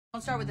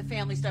Don't start with the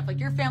family stuff.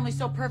 Like, your family's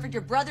so perfect,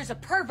 your brother's a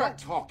pervert. Don't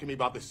talk to me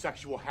about the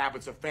sexual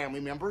habits of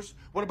family members.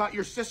 What about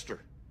your sister?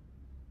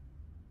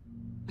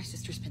 My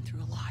sister's been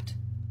through a lot.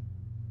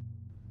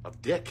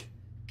 Of dick?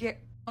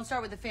 Don't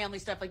start with the family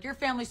stuff. Like, your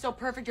family's so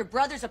perfect, your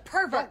brother's a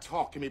pervert. Don't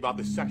talk to me about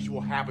the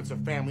sexual habits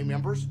of family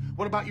members.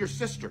 What about your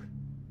sister?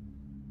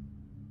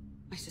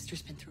 My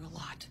sister's been through a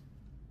lot.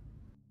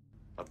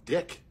 Of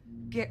dick?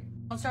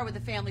 Don't start with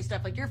the family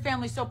stuff. Like, your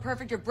family's so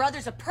perfect, your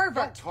brother's a pervert.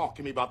 Don't talk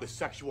to me about the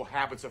sexual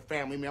habits of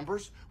family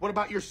members. What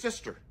about your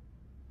sister?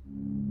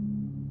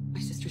 My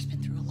sister's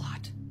been through a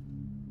lot.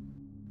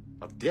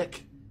 Of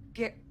dick?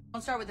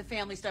 Don't start with the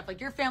family stuff.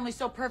 Like, your family's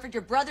so perfect,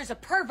 your brother's a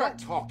pervert.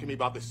 Don't talk to me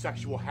about the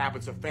sexual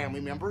habits of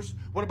family members.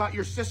 What about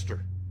your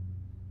sister?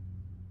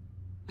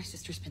 My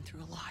sister's been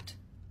through a lot.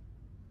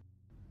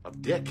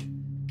 Of dick?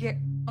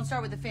 Don't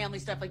start with the family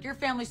stuff. Like, your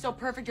family's so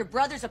perfect, your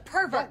brother's a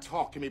pervert. Don't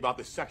talk to me about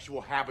the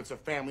sexual habits of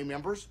family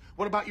members.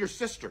 What about your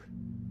sister?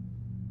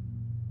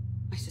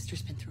 My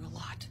sister's been through a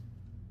lot.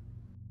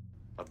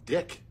 Of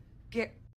dick?